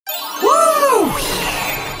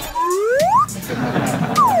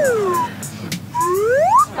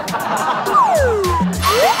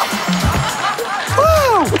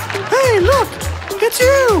Whoa! Hey, look! It's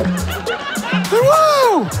you!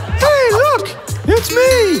 Whoa! Hey, look! It's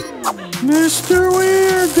me! Mr.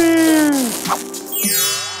 Weirdbeard!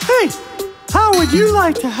 Hey! How would you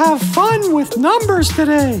like to have fun with numbers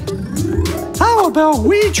today? How about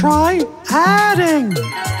we try adding?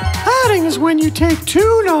 Adding is when you take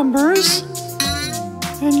two numbers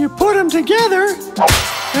and you put them together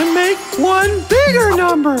and make one bigger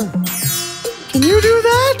number. Can you do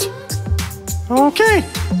that? Okay,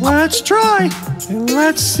 let's try. And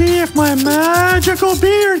let's see if my magical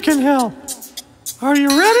beard can help. Are you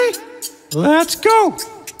ready? Let's go.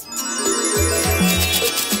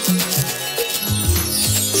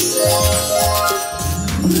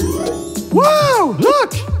 Whoa,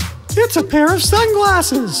 look! It's a pair of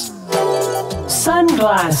sunglasses.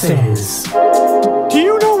 Sunglasses. Do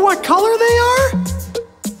you know what color they are?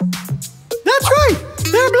 That's right,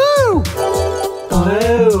 they're blue.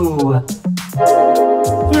 Blue.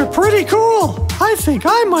 They're pretty cool. I think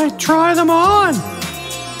I might try them on.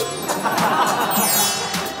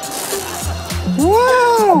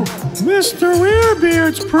 Wow, Mr.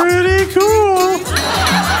 Weirdbeard's pretty cool.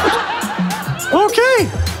 Okay,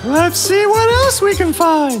 let's see what else we can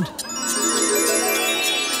find.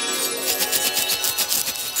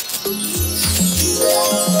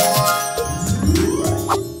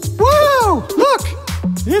 Whoa, look,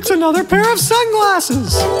 it's another pair of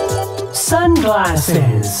sunglasses.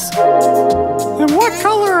 Sunglasses. And what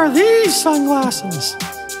color are these sunglasses?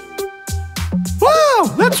 Wow,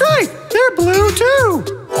 that's right, they're blue too.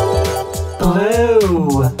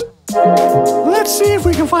 Blue. Let's see if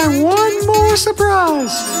we can find one more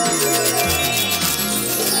surprise.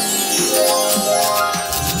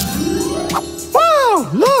 Whoa,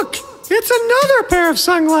 look, it's another pair of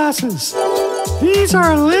sunglasses. These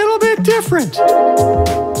are a little bit different.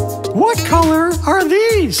 What color are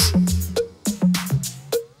these?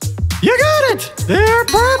 You got it! They're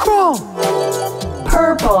purple!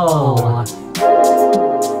 Purple.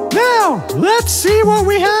 Now, let's see what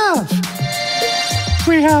we have.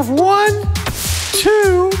 We have 1,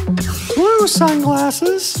 2 blue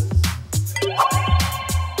sunglasses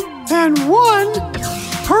and 1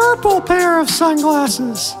 purple pair of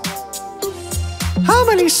sunglasses. How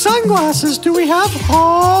many sunglasses do we have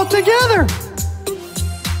all together?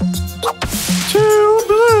 2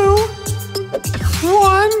 blue,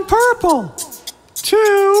 1 purple.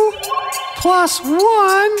 2 plus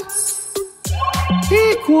 1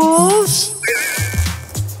 equals...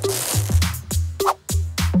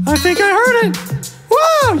 I think I heard it.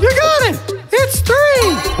 Whoa, you got it. It's 3.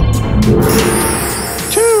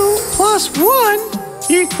 2 plus 1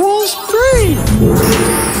 equals 3.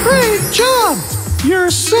 Great job.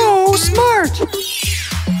 You're so smart.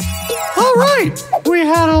 All right, we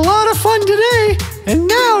had a lot of fun today, and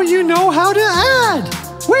now you know how to add.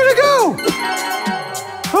 Way to go.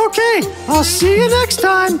 Okay, I'll see you next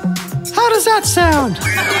time. How does that sound?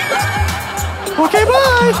 Okay,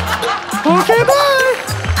 bye. Okay, bye.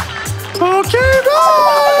 Okay,